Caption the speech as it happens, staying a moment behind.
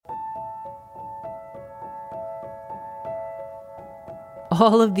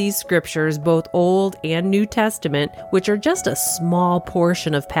All of these scriptures, both Old and New Testament, which are just a small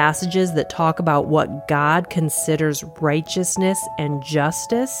portion of passages that talk about what God considers righteousness and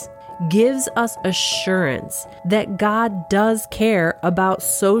justice, gives us assurance that God does care about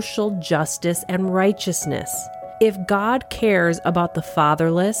social justice and righteousness. If God cares about the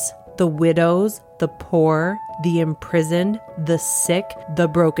fatherless, the widows, the poor, the imprisoned, the sick, the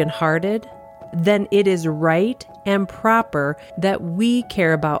brokenhearted, then it is right and proper that we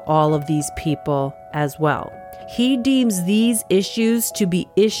care about all of these people as well. He deems these issues to be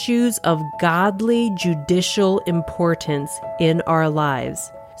issues of godly judicial importance in our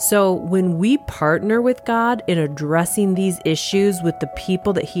lives. So when we partner with God in addressing these issues with the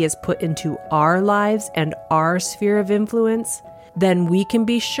people that He has put into our lives and our sphere of influence, then we can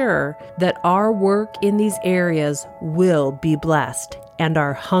be sure that our work in these areas will be blessed and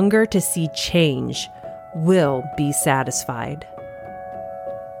our hunger to see change will be satisfied.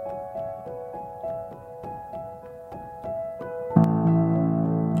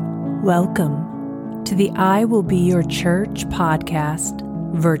 Welcome to the I Will Be Your Church podcast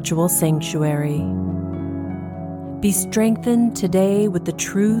virtual sanctuary. Be strengthened today with the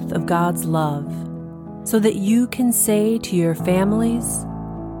truth of God's love so that you can say to your families,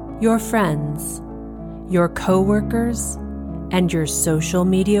 your friends, your co-workers, and your social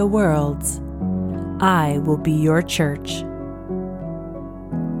media worlds, I will be your church.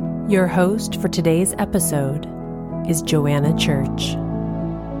 Your host for today's episode is Joanna Church.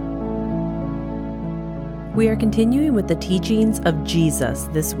 We are continuing with the teachings of Jesus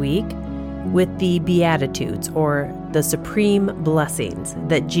this week with the Beatitudes, or the supreme blessings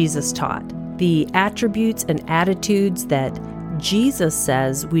that Jesus taught, the attributes and attitudes that Jesus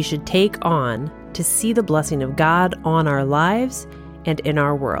says we should take on to see the blessing of God on our lives and in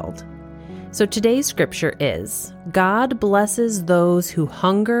our world. So today's scripture is, God blesses those who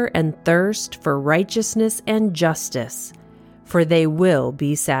hunger and thirst for righteousness and justice, for they will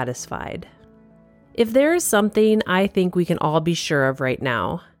be satisfied. If there is something I think we can all be sure of right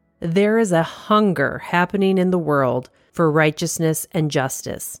now, there is a hunger happening in the world for righteousness and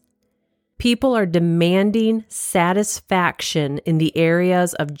justice. People are demanding satisfaction in the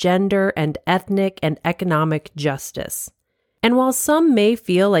areas of gender and ethnic and economic justice. And while some may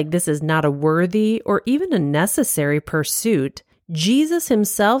feel like this is not a worthy or even a necessary pursuit, Jesus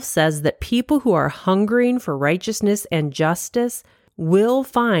himself says that people who are hungering for righteousness and justice will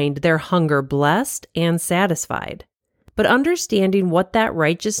find their hunger blessed and satisfied. But understanding what that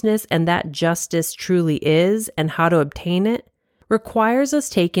righteousness and that justice truly is and how to obtain it requires us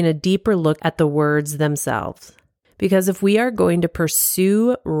taking a deeper look at the words themselves. Because if we are going to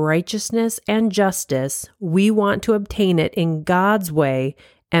pursue righteousness and justice, we want to obtain it in God's way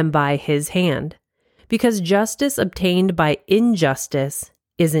and by His hand. Because justice obtained by injustice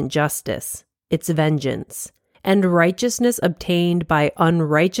isn't justice, it's vengeance. And righteousness obtained by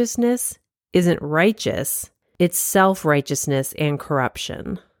unrighteousness isn't righteous, it's self-righteousness and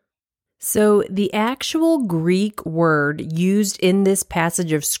corruption. So the actual Greek word used in this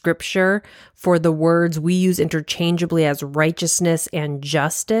passage of scripture for the words we use interchangeably as righteousness and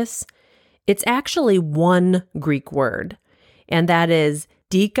justice, it's actually one Greek word, and that is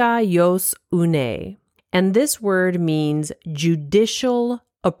dikaiosune. And this word means judicial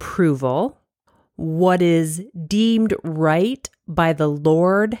approval, what is deemed right by the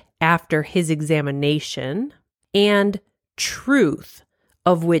Lord after His examination, and truth,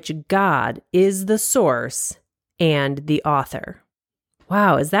 of which God is the source and the author.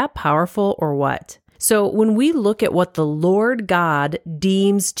 Wow, is that powerful or what? So when we look at what the Lord God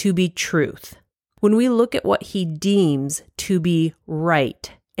deems to be truth, when we look at what He deems to be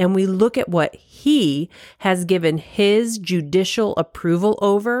right, and we look at what He has given His judicial approval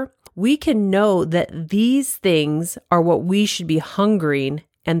over, we can know that these things are what we should be hungering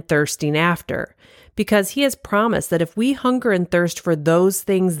and thirsting after. Because He has promised that if we hunger and thirst for those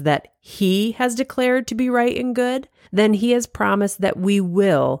things that He has declared to be right and good, then He has promised that we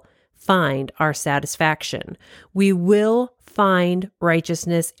will find our satisfaction. We will find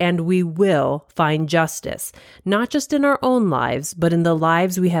righteousness and we will find justice, not just in our own lives, but in the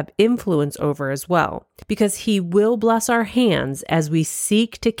lives we have influence over as well. Because He will bless our hands as we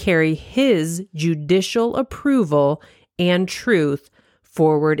seek to carry His judicial approval and truth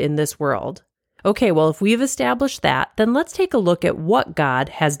forward in this world. Okay, well, if we've established that, then let's take a look at what God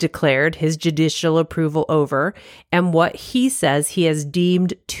has declared His judicial approval over and what He says He has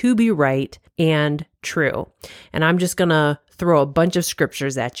deemed to be right and true. And I'm just going to throw a bunch of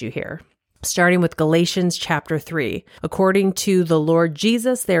scriptures at you here. starting with Galatians chapter 3. According to the Lord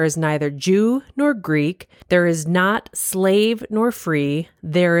Jesus, there is neither Jew nor Greek, there is not slave nor free,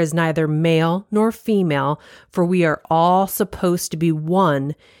 there is neither male nor female, for we are all supposed to be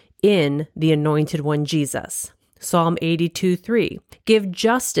one in the Anointed One Jesus. Psalm 82:3. Give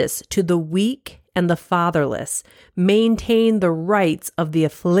justice to the weak and the fatherless. Maintain the rights of the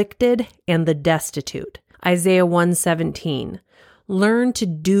afflicted and the destitute. Isaiah 1:17. Learn to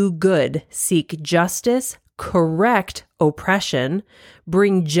do good, seek justice, correct oppression,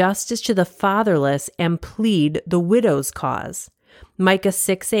 bring justice to the fatherless, and plead the widow's cause. Micah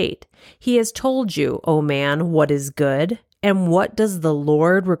 6:8. He has told you, O man, what is good, and what does the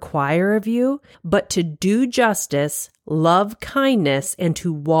Lord require of you? But to do justice, love kindness, and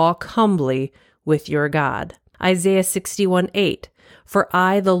to walk humbly with your God. Isaiah 61:8. For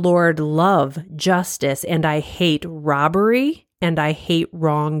I, the Lord, love justice, and I hate robbery, and I hate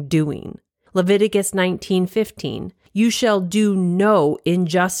wrongdoing. Leviticus 19:15. You shall do no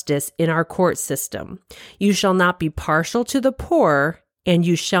injustice in our court system. You shall not be partial to the poor, and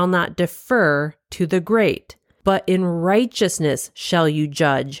you shall not defer to the great, but in righteousness shall you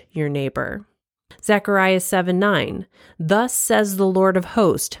judge your neighbor. Zechariah 7:9. Thus says the Lord of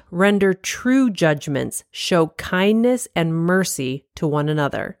hosts, render true judgments, show kindness and mercy to one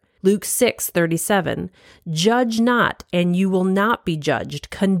another. Luke 6:37. Judge not, and you will not be judged.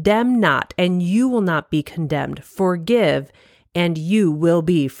 Condemn not, and you will not be condemned. Forgive, and you will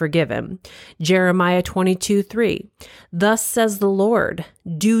be forgiven. Jeremiah 22:3. Thus says the Lord,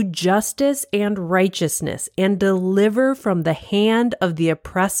 do justice and righteousness, and deliver from the hand of the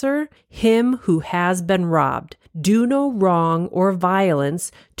oppressor him who has been robbed. Do no wrong or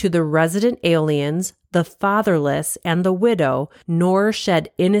violence to the resident aliens, the fatherless, and the widow, nor shed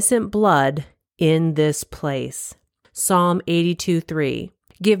innocent blood in this place. Psalm 82:3.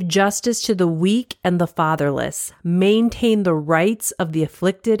 Give justice to the weak and the fatherless. Maintain the rights of the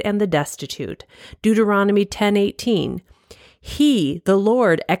afflicted and the destitute. Deuteronomy 10:18. He, the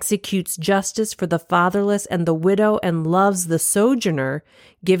Lord, executes justice for the fatherless and the widow and loves the sojourner,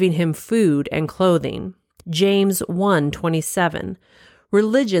 giving him food and clothing. James 1:27.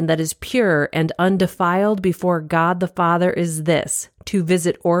 Religion that is pure and undefiled before God the Father is this, to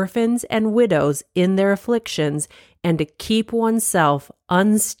visit orphans and widows in their afflictions and to keep oneself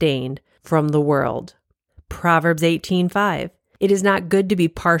unstained from the world. Proverbs 18:5. It is not good to be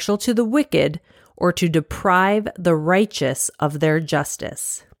partial to the wicked or to deprive the righteous of their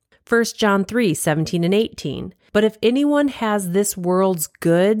justice. 1 John 3:17 and 18. But if anyone has this world's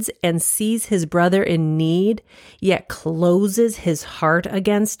goods and sees his brother in need, yet closes his heart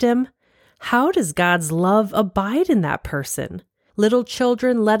against him, how does God's love abide in that person? Little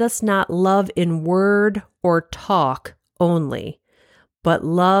children, let us not love in word or talk only, but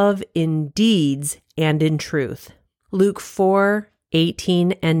love in deeds and in truth. Luke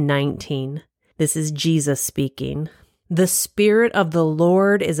 4:18 and 19. This is Jesus speaking. The Spirit of the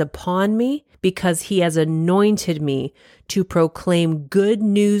Lord is upon me, because he has anointed me to proclaim good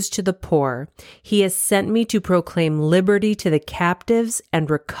news to the poor. He has sent me to proclaim liberty to the captives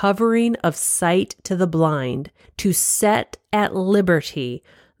and recovering of sight to the blind, to set at liberty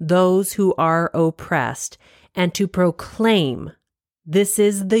those who are oppressed, and to proclaim this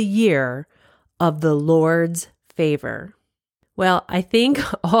is the year of the Lord's favor. Well, I think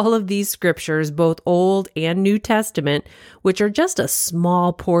all of these scriptures, both Old and New Testament, which are just a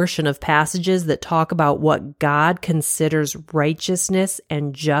small portion of passages that talk about what God considers righteousness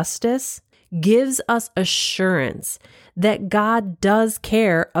and justice, gives us assurance that God does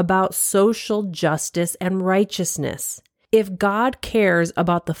care about social justice and righteousness. If God cares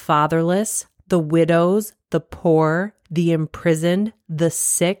about the fatherless, the widows, the poor, the imprisoned, the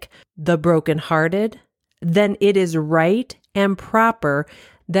sick, the brokenhearted, then it is right and proper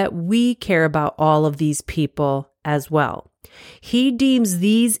that we care about all of these people as well. He deems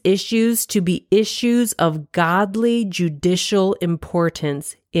these issues to be issues of godly judicial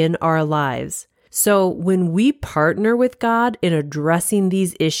importance in our lives. So when we partner with God in addressing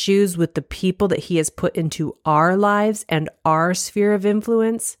these issues with the people that He has put into our lives and our sphere of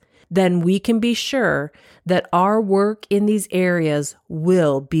influence, then we can be sure that our work in these areas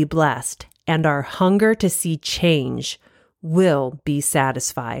will be blessed and our hunger to see change will be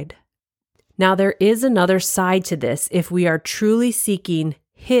satisfied. Now, there is another side to this if we are truly seeking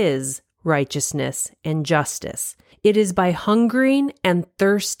His righteousness and justice. It is by hungering and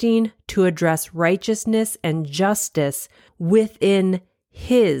thirsting to address righteousness and justice within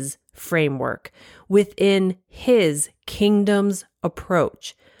His framework, within His kingdom's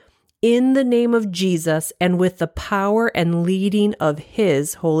approach, in the name of Jesus and with the power and leading of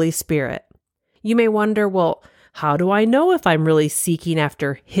His Holy Spirit. You may wonder, well, how do I know if I'm really seeking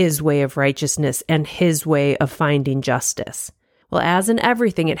after His way of righteousness and His way of finding justice? Well, as in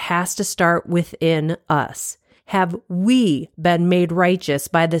everything, it has to start within us. Have we been made righteous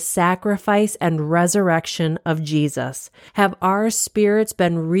by the sacrifice and resurrection of Jesus? Have our spirits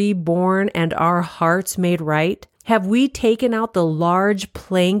been reborn and our hearts made right? Have we taken out the large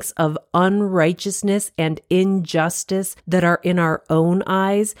planks of unrighteousness and injustice that are in our own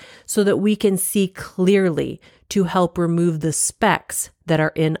eyes so that we can see clearly to help remove the specks that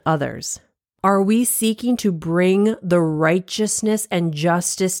are in others? Are we seeking to bring the righteousness and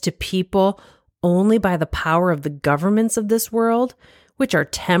justice to people only by the power of the governments of this world, which are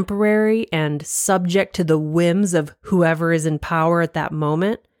temporary and subject to the whims of whoever is in power at that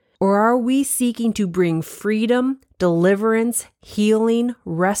moment? Or are we seeking to bring freedom, deliverance, healing,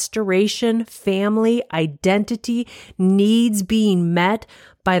 restoration, family, identity, needs being met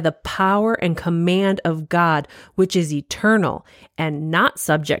by the power and command of God, which is eternal and not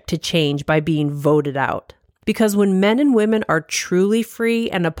subject to change by being voted out? Because when men and women are truly free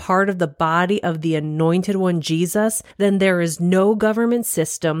and a part of the body of the Anointed One, Jesus, then there is no government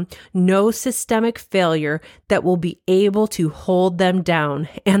system, no systemic failure that will be able to hold them down.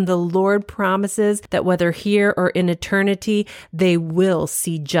 And the Lord promises that whether here or in eternity, they will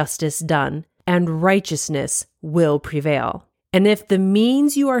see justice done and righteousness will prevail. And if the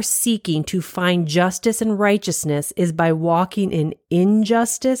means you are seeking to find justice and righteousness is by walking in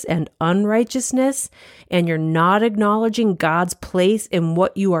injustice and unrighteousness, and you're not acknowledging God's place in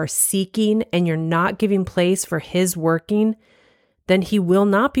what you are seeking, and you're not giving place for His working, then He will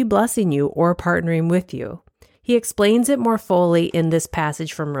not be blessing you or partnering with you. He explains it more fully in this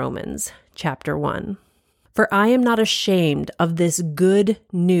passage from Romans, chapter 1. For I am not ashamed of this good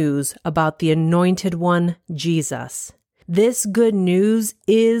news about the Anointed One, Jesus. This good news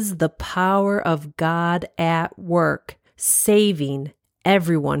is the power of God at work, saving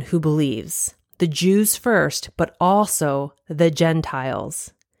everyone who believes, the Jews first, but also the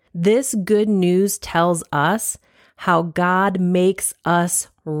Gentiles. This good news tells us how God makes us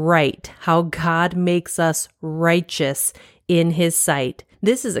right, how God makes us righteous in His sight.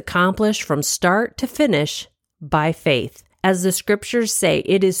 This is accomplished from start to finish by faith. As the scriptures say,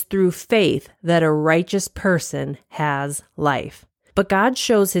 it is through faith that a righteous person has life. But God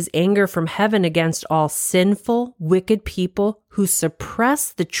shows His anger from heaven against all sinful, wicked people who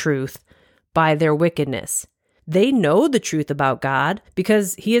suppress the truth by their wickedness. They know the truth about God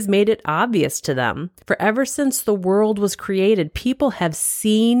because He has made it obvious to them. For ever since the world was created, people have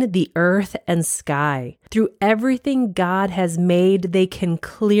seen the earth and sky. Through everything God has made, they can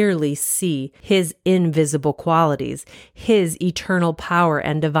clearly see His invisible qualities, His eternal power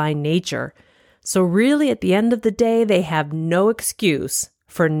and divine nature. So really, at the end of the day, they have no excuse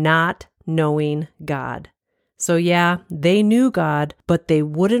for not knowing God. So yeah, they knew God, but they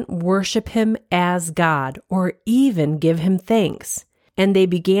wouldn't worship Him as God or even give Him thanks. And they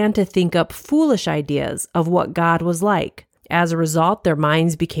began to think up foolish ideas of what God was like. As a result, their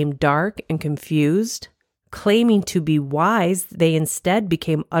minds became dark and confused. Claiming to be wise, they instead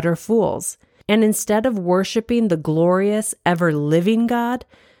became utter fools. And instead of worshiping the glorious, ever-living God,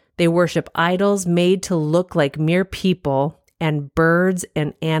 they worship idols made to look like mere people and birds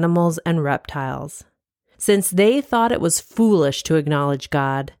and animals and reptiles. Since they thought it was foolish to acknowledge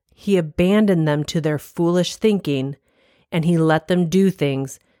God, He abandoned them to their foolish thinking, and He let them do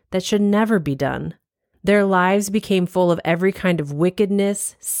things that should never be done. Their lives became full of every kind of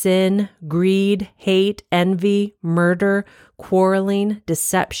wickedness, sin, greed, hate, envy, murder, quarreling,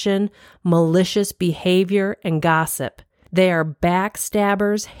 deception, malicious behavior, and gossip. They are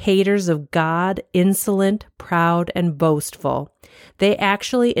backstabbers, haters of God, insolent, proud, and boastful. They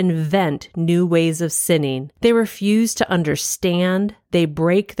actually invent new ways of sinning. They refuse to understand. They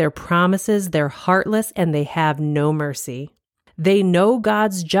break their promises. They're heartless, and they have no mercy. They know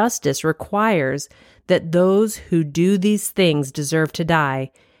God's justice requires that those who do these things deserve to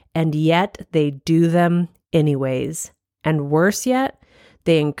die, and yet they do them anyways. And worse yet,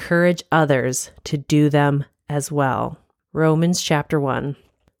 they encourage others to do them as well. Romans chapter 1.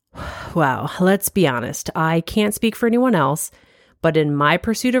 Wow, let's be honest. I can't speak for anyone else, but in my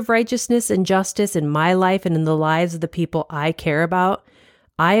pursuit of righteousness and justice in my life and in the lives of the people I care about,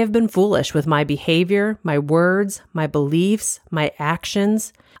 I have been foolish with my behavior, my words, my beliefs, my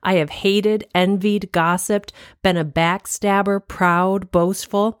actions. I have hated, envied, gossiped, been a backstabber, proud,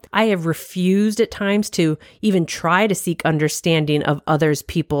 boastful. I have refused at times to even try to seek understanding of others'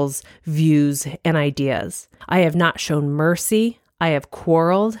 people's views and ideas. I have not shown mercy. I have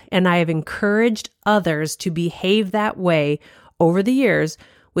quarreled, and I have encouraged others to behave that way over the years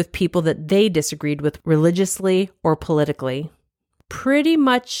with people that they disagreed with religiously or politically. Pretty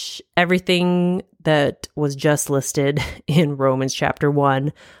much everything that was just listed in Romans chapter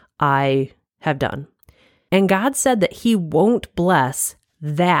 1, I have done. And God said that He won't bless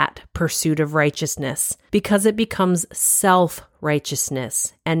that pursuit of righteousness because it becomes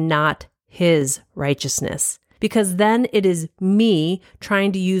self-righteousness and not His righteousness. Because then it is me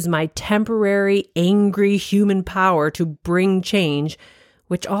trying to use my temporary, angry human power to bring change,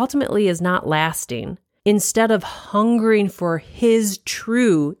 which ultimately is not lasting, instead of hungering for His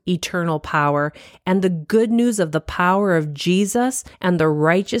true eternal power and the good news of the power of Jesus and the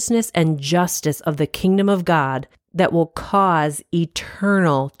righteousness and justice of the kingdom of God that will cause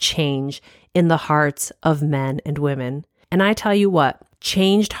eternal change in the hearts of men and women. And I tell you what,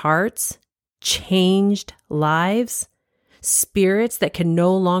 changed hearts, changed lives, spirits that can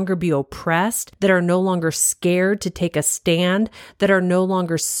no longer be oppressed, that are no longer scared to take a stand, that are no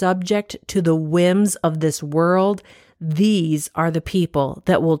longer subject to the whims of this world. These are the people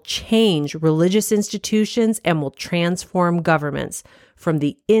that will change religious institutions and will transform governments from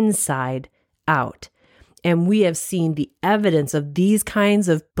the inside out. And we have seen the evidence of these kinds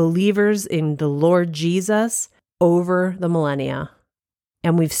of believers in the Lord Jesus over the millennia.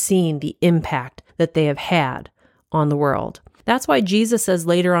 And we've seen the impact that they have had on the world. That's why Jesus says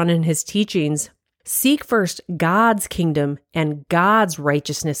later on in His teachings, seek first God's kingdom and God's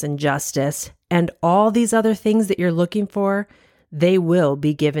righteousness and justice, and all these other things that you're looking for, they will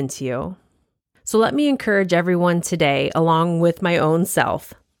be given to you. So let me encourage everyone today, along with my own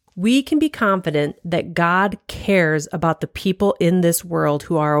self. We can be confident that God cares about the people in this world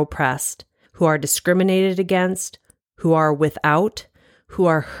who are oppressed, who are discriminated against, who are without, who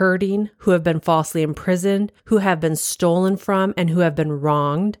are hurting, who have been falsely imprisoned, who have been stolen from, and who have been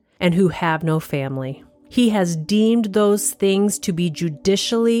wronged, and who have no family. He has deemed those things to be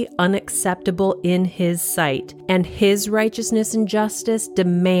judicially unacceptable in His sight, and His righteousness and justice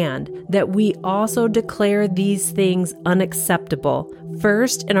demand that we also declare these things unacceptable,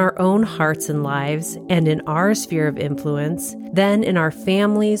 first in our own hearts and lives and in our sphere of influence, then in our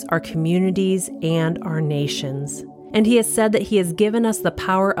families, our communities, and our nations. And He has said that He has given us the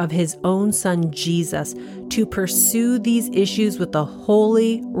power of His own Son, Jesus, to pursue these issues with a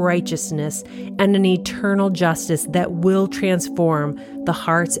holy righteousness and an eternal justice that will transform the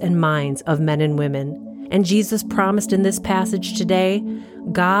hearts and minds of men and women. And Jesus promised in this passage today,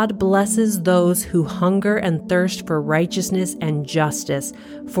 God blesses those who hunger and thirst for righteousness and justice,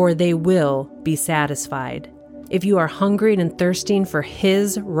 for they will be satisfied. If you are hungering and thirsting for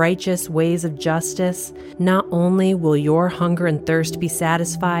His righteous ways of justice, not only will your hunger and thirst be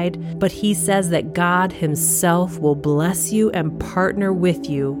satisfied, but He says that God Himself will bless you and partner with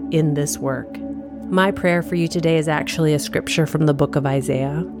you in this work. My prayer for you today is actually a scripture from the book of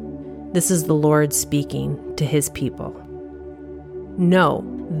Isaiah. This is the Lord speaking to His people. No,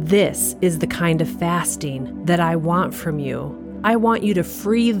 this is the kind of fasting that I want from you. I want you to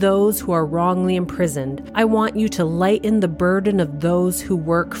free those who are wrongly imprisoned. I want you to lighten the burden of those who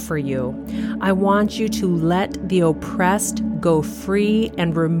work for you. I want you to let the oppressed go free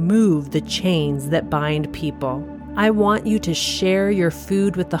and remove the chains that bind people. I want you to share your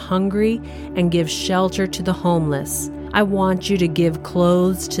food with the hungry and give shelter to the homeless. I want you to give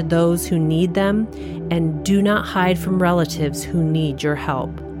clothes to those who need them, and do not hide from relatives who need your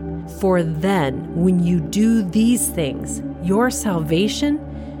help. For then, when you do these things, your salvation,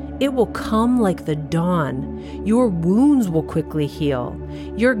 it will come like the dawn. Your wounds will quickly heal.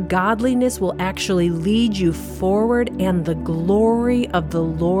 Your godliness will actually lead you forward, and the glory of the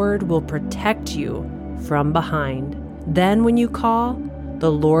Lord will protect you from behind. Then when you call,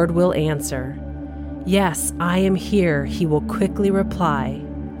 the Lord will answer. Yes, I am here, He will quickly reply.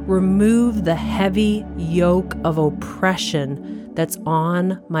 Remove the heavy yoke of oppression that's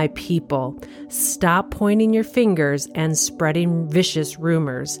on my people. Stop pointing your fingers and spreading vicious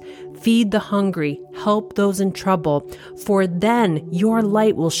rumors. Feed the hungry, help those in trouble, for then your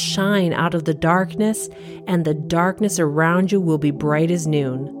light will shine out of the darkness, and the darkness around you will be bright as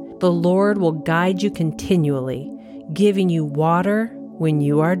noon. The Lord will guide you continually, giving you water when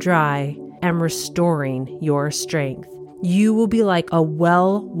you are dry and restoring your strength. You will be like a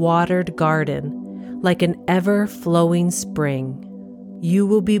well-watered garden, like an ever-flowing spring. You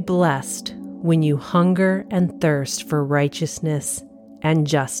will be blessed when you hunger and thirst for righteousness and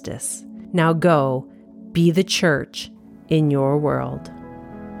justice. Now go, be the church in your world.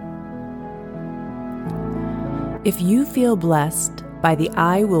 If you feel blessed by the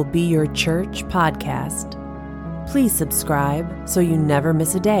I Will Be Your Church podcast, please subscribe so you never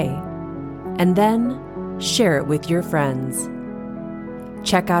miss a day, and then share it with your friends.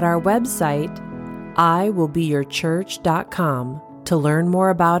 Check out our website, iwillbeyourchurch.com, to learn more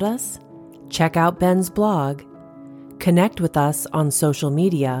about us, check out Ben's blog, connect with us on social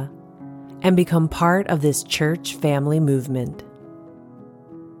media, and become part of this church family movement.